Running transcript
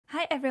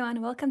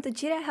everyone, welcome to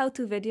Jira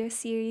How-to video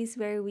series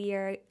where we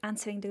are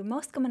answering the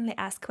most commonly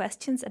asked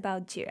questions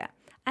about Jira.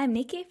 I'm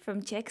Nikki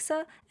from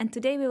Jexo, and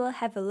today we will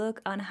have a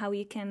look on how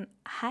you can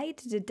hide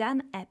the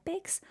done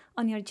epics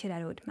on your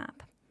Jira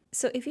roadmap.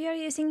 So if you are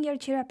using your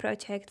Jira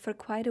project for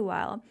quite a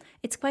while,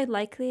 it's quite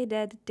likely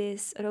that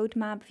this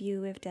roadmap view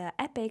with the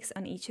epics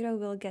on each row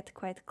will get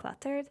quite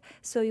cluttered,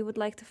 so you would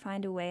like to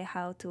find a way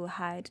how to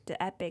hide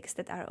the epics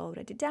that are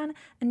already done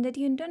and that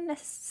you don't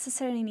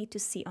necessarily need to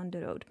see on the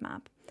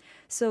roadmap.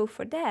 So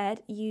for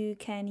that, you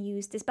can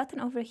use this button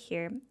over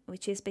here,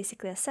 which is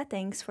basically a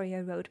settings for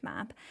your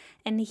roadmap.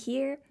 And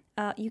here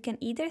you can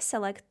either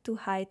select to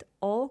hide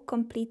all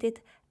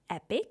completed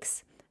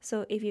epics.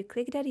 So if you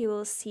click that, you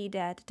will see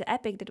that the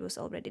epic that was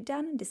already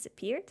done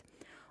disappeared.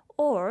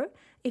 Or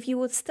if you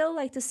would still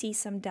like to see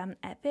some done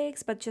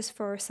epics, but just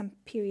for some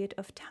period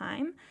of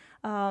time,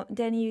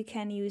 then you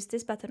can use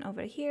this button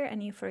over here,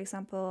 and you, for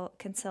example,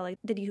 can select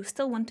that you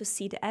still want to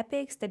see the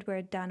epics that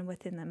were done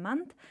within a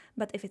month,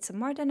 but if it's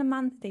more than a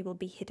month, they will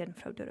be hidden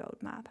from the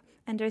roadmap.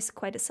 And there's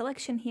quite a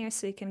selection here,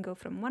 so you can go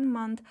from 1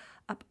 month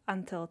up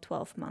until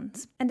 12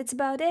 months. And that's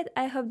about it.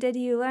 I hope that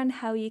you learned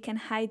how you can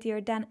hide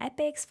your done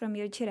epics from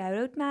your Jira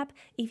roadmap.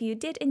 If you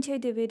did enjoy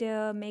the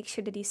video, make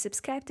sure that you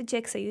subscribe to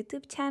Jexo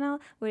YouTube channel,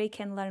 where you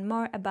can learn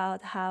more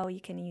about how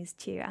you can use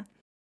Jira.